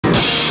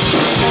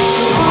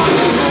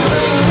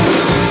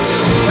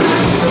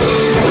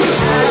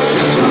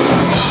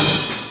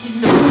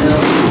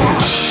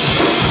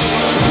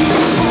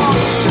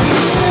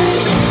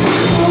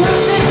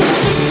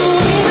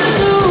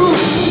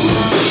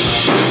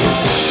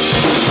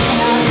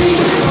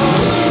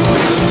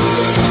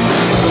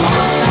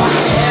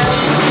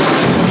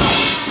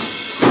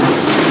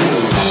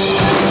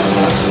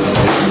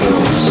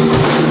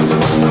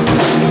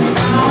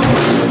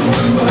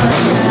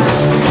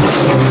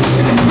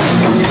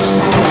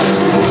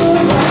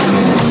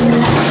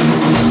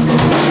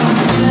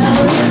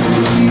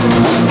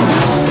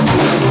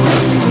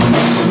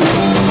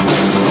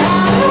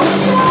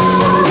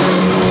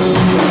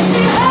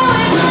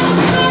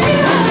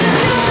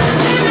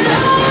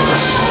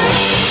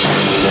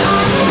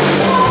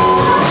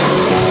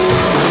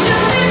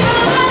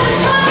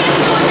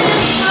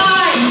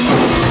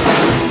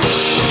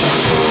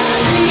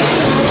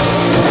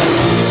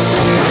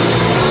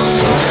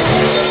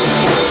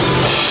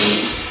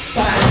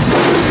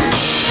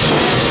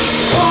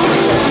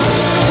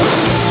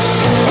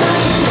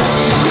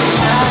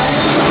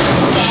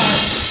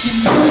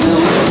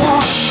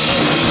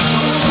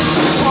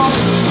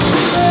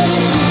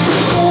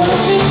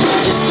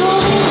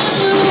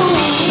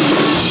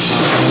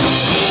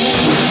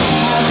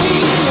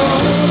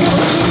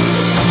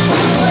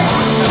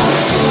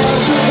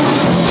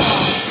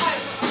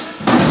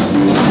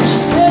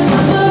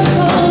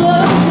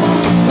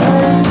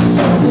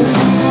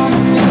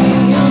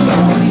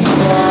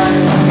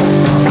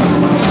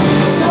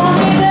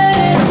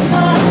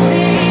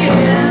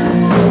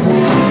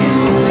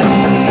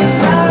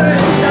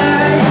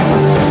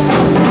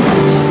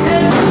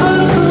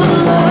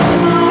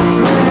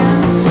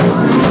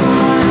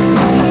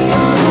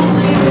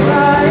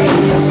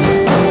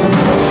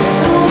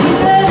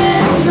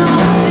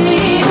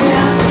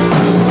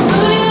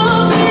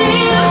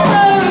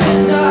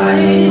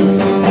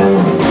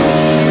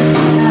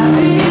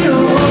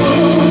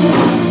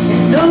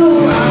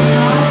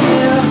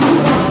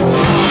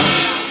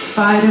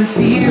fighting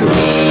for you. You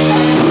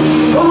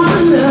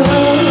wanna know,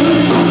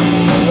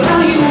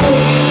 well you know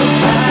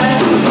that.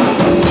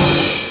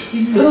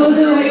 You know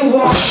that we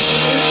want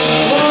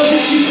all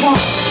that you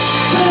want,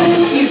 but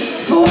if you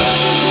force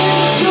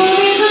it, so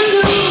in the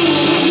news,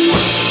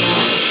 you'll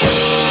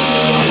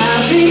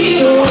have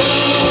it all.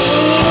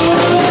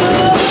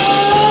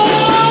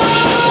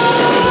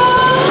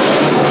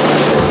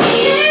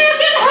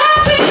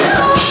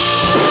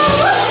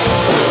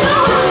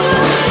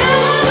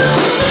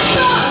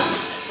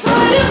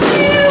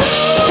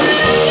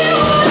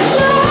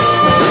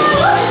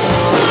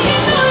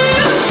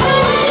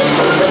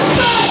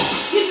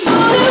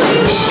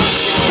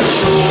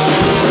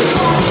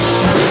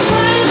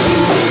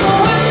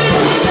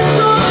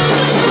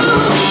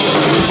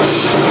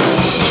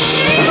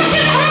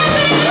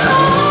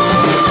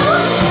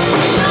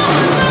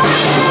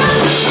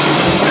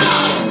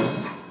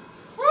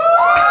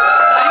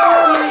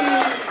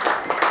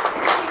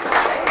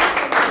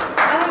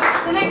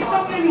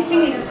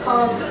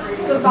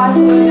 Goodbye to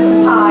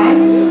Lonesome Pine.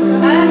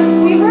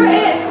 We wrote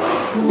it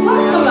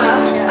last summer.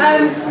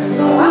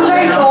 I'm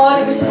very bored,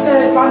 it was just a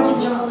random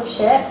jumble of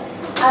shit.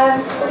 But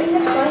we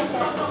didn't like it.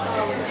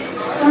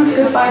 Sounds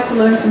Goodbye to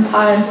Lonesome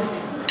Pine.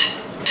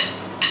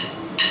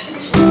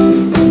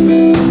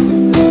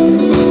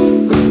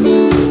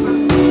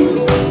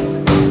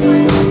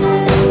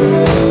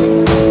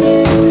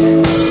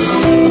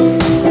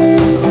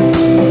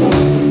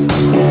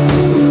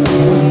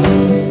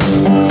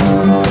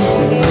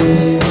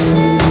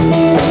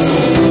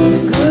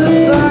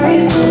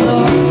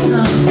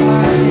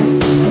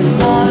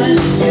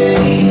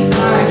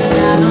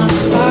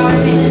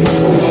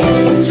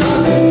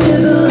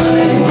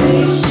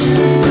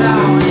 Civilization,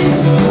 down in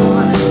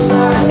the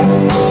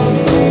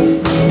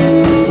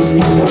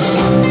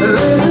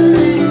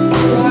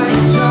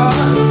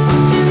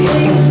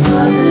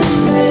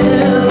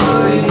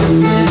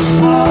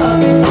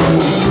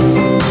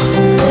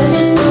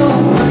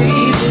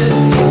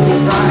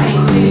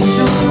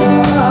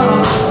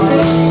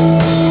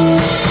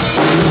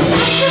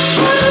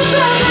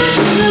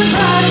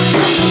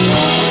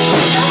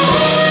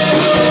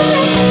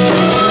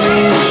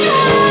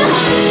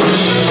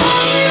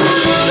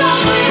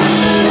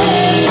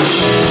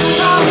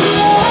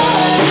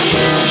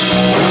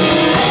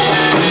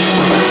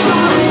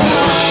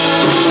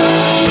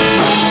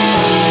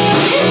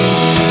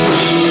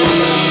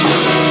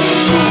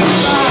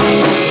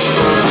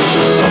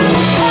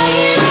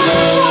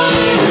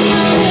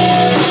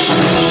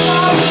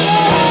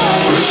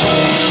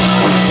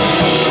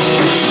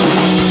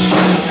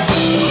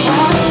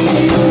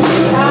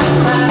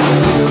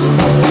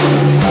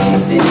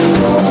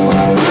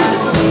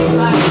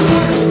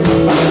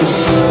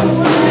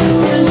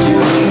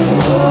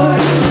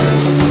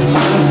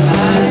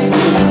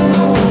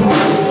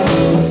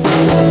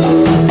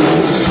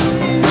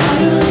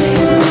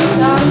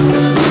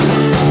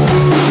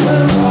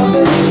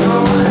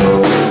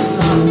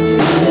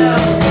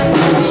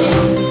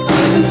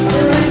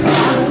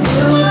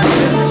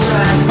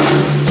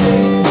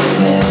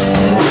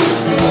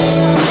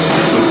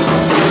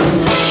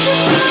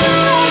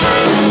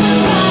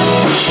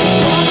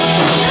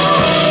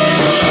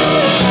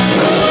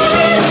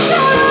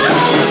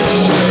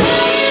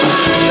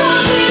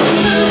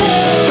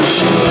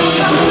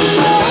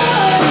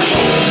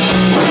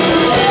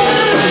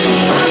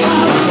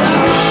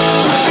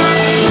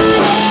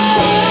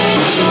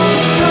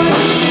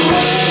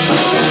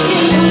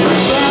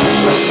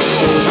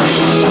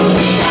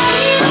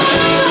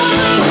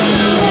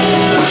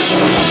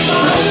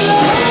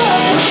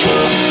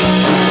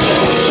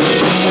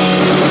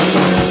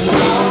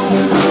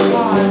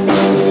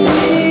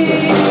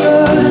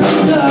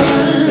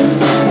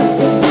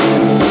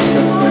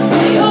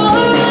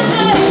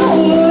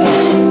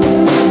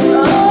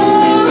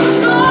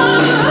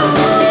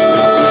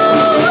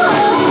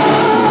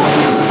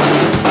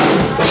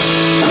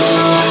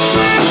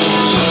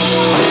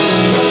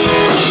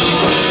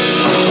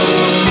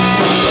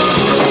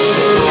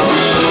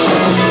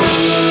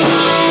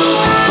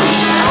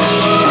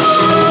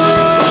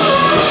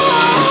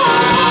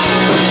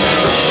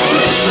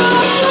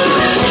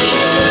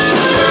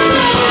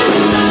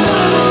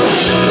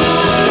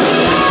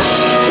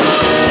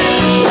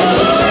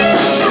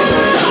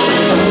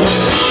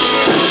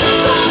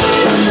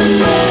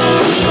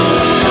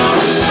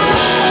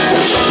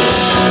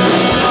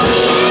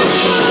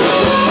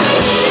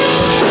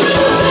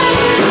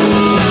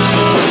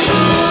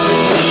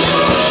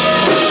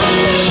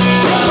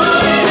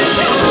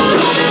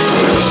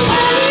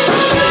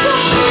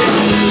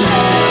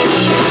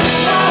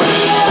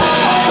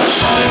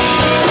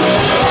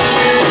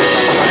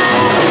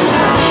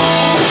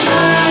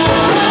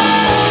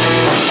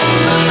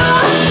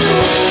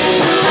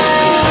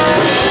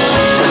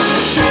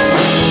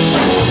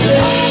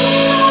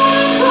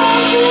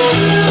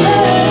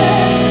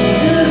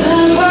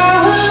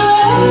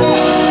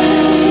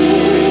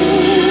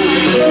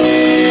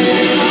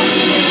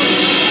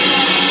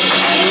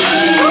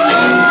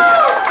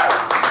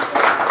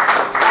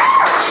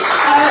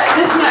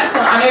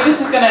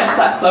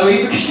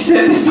Chloe because she's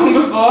heard this song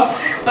before.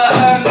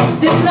 But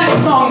this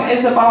next song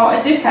is about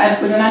a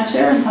dickhead with an Ed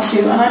Sheeran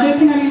tattoo, and I don't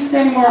think I need to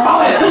say any more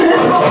about it.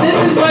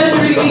 This is Where'd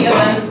You Really Meet Her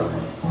Then?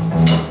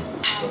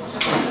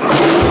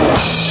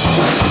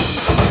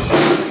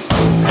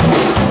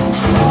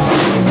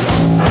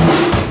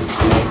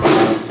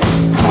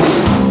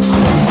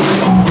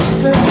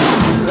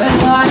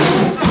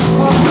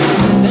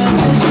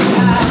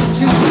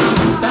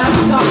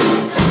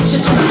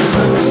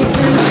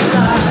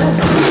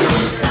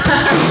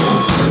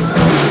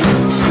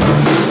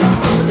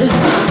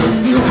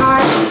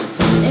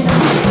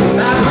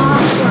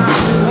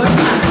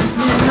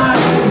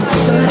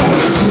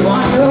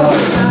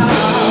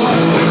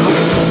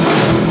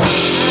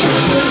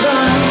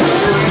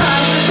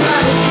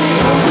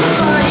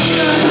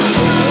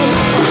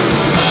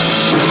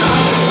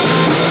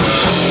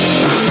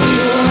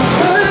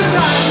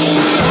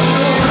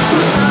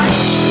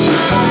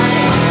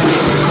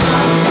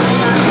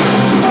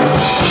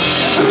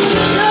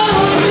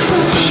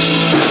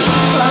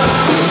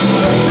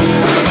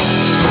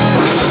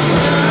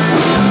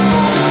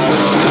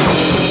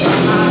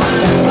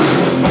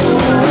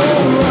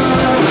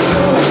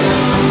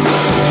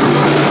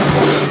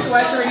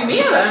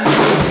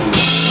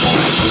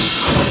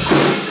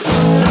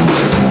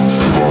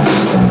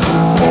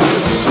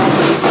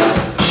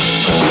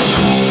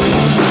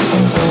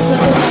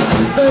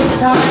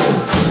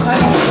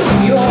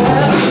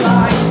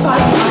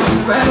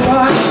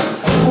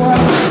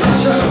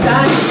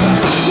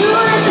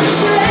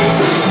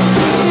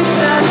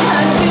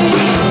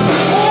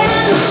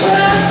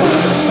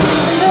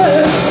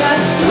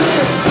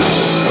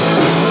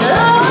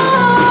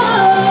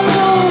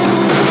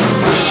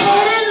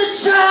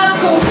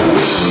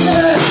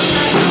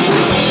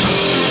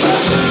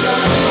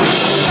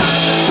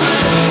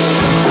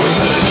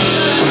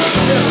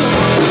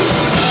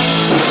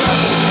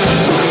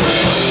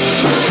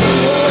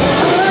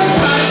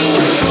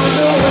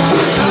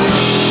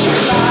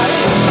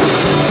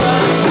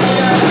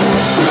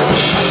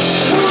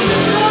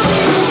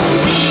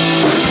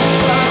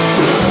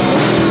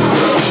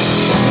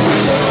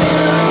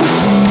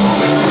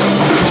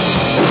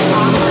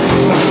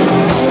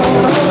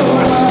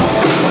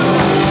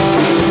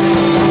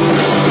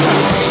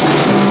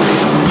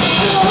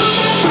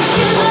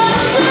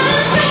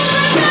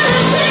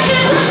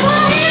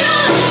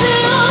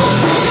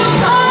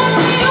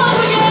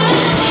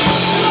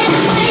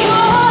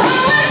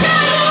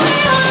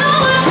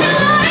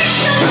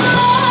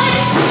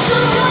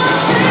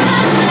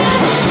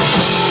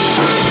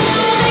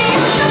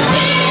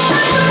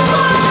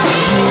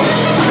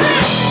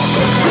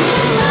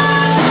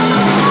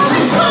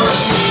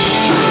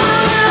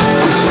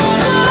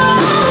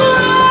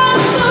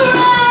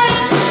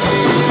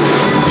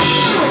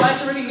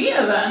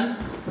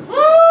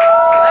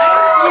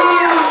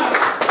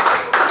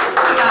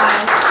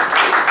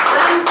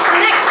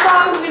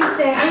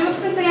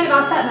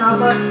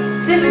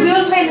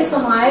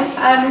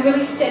 We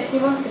released it a few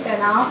months ago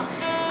now,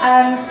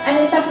 and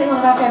it's definitely one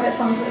of our favourite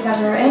songs that we've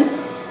ever written.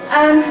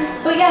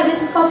 But yeah,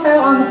 this is called Throw It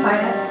On The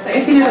Fire. So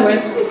if you know the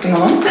words, please sing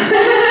along.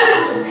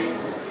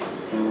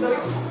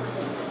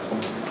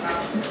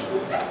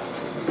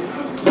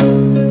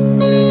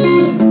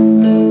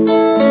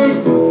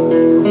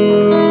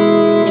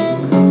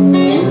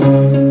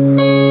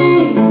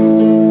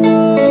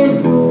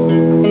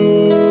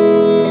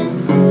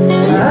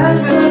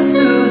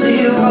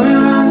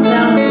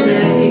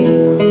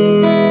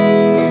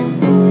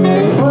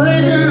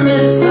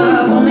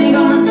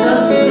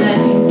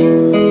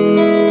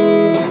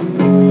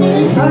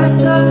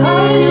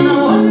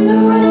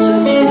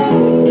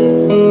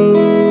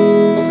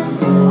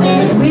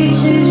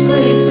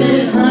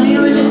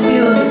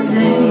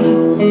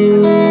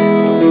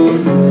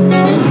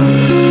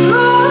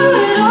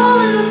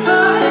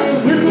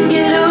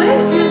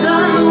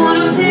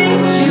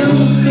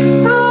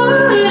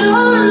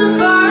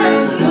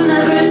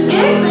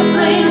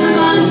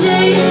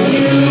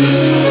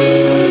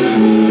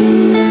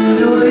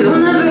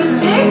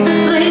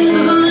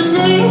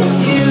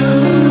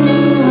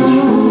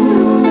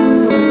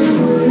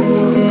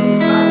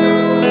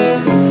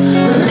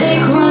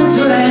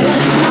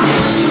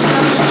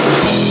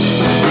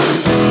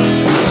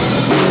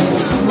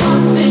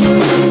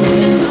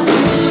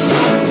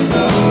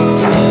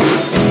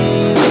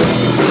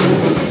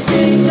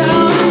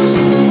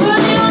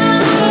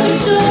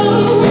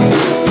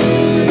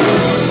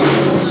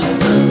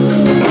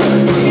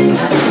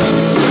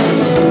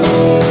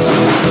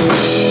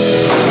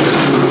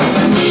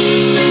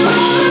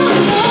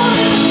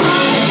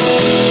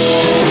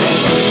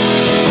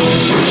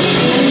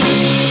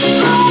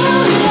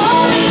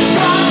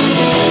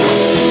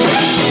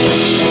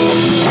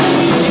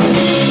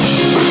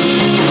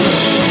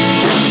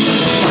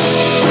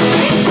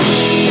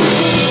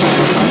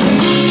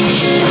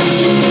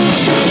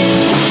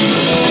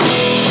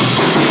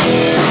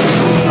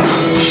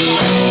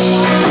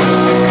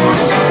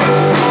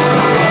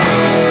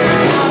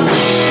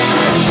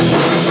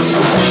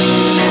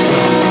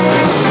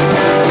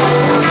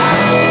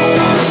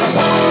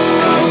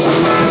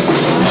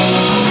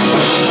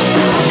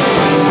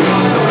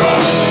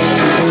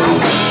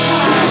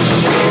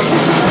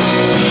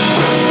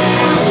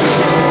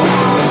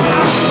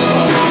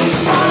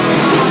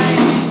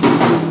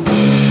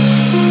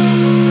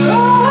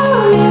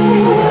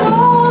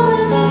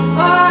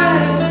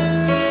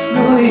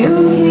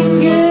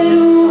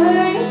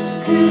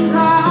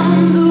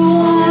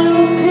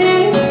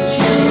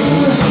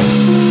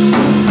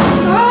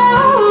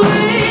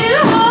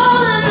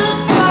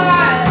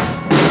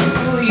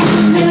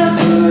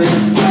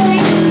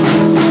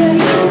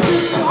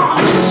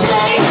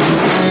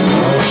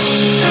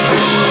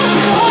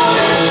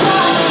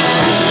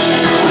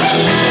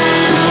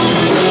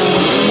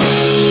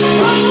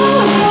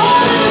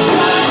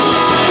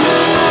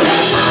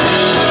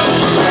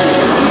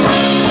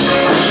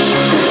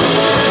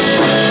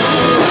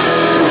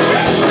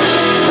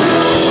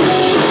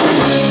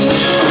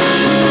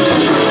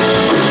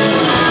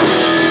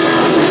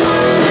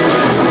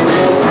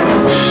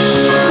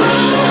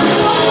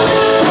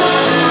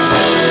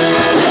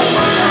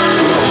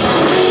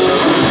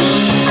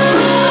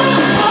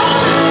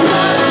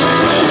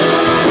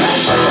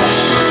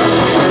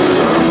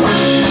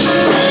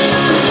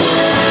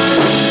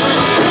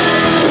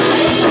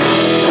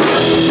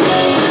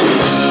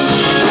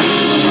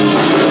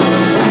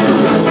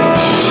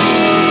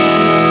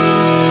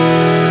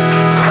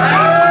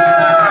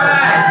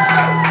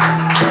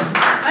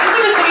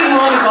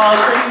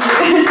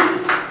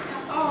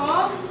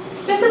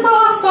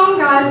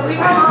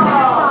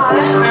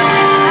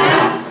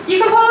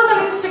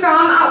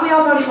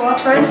 to our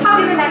friends.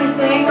 Happy isn't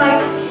anything. Like,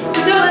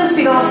 we don't let this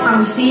be the last time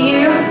we see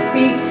you.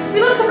 We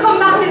love to come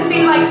back and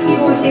see like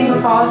people we've seen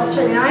before, so it's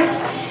really nice.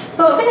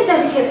 But we're going to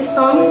dedicate this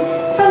song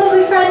to our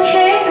lovely friend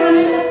here.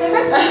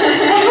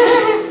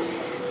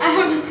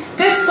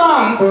 This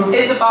song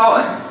is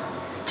about,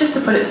 just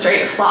to put it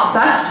straight,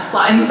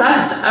 flat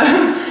incest.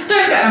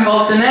 Don't get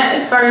involved in it,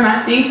 it's very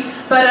messy.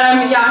 But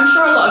yeah, I'm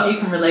sure a lot of you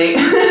can relate.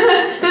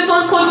 This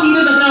one's called He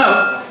Doesn't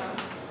Know.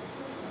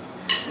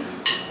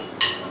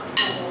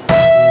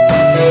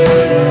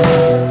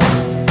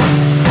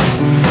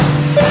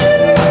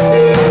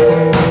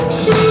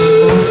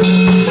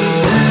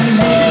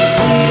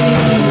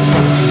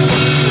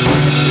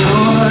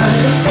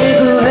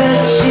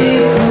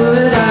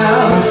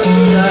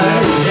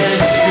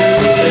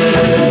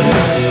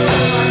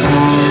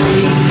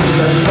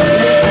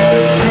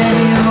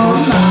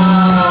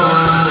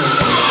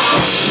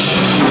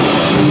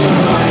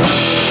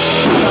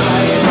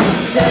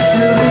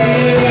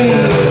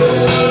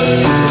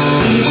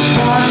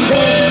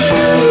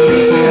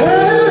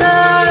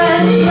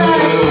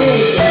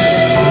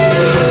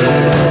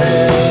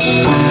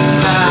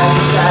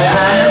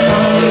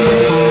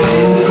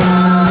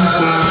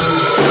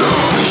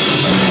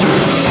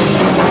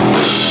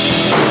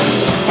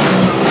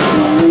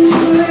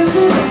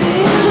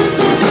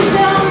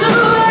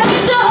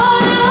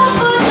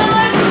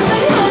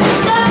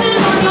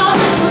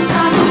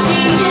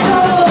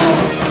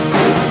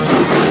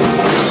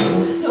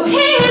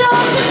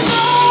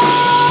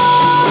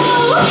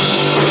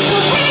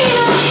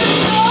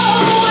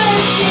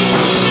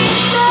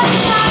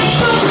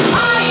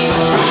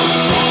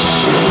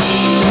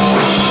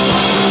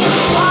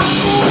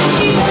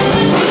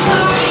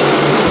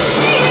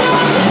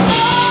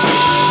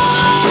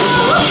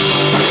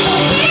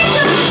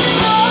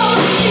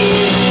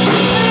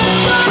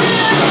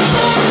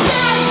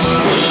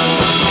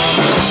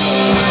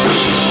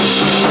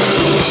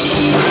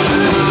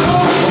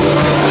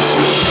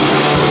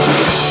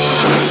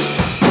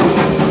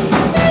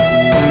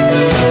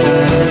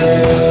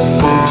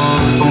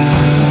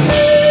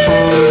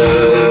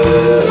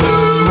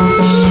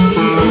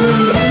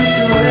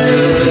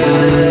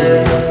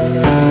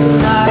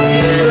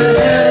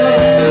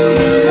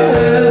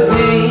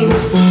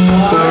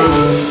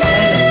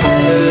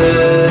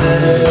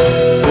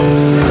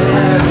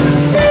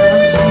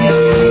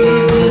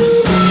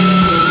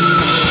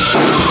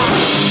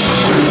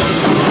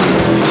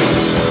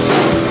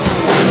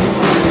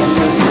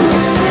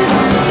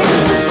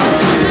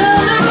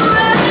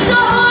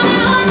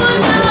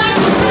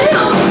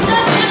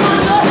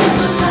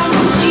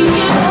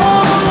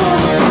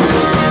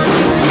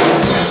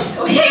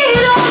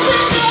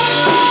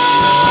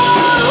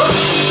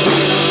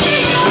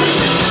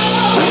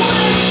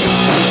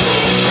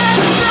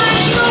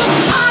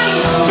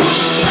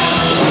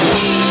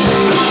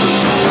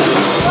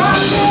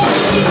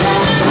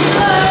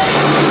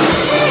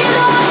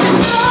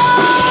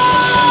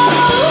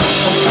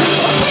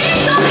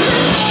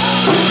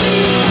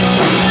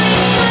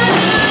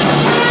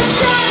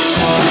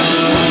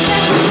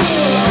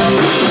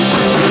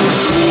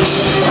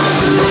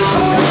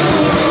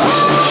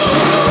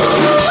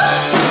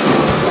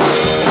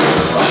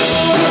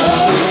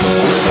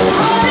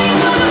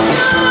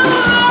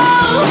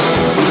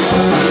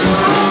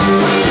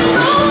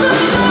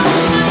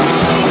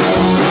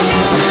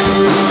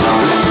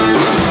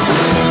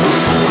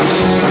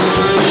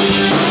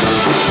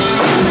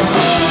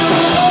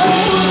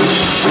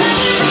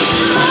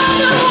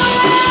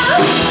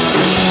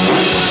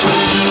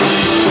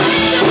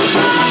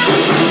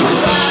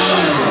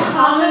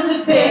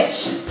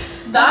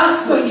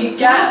 That's what you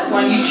get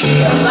when you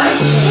treat her like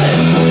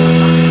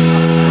shit.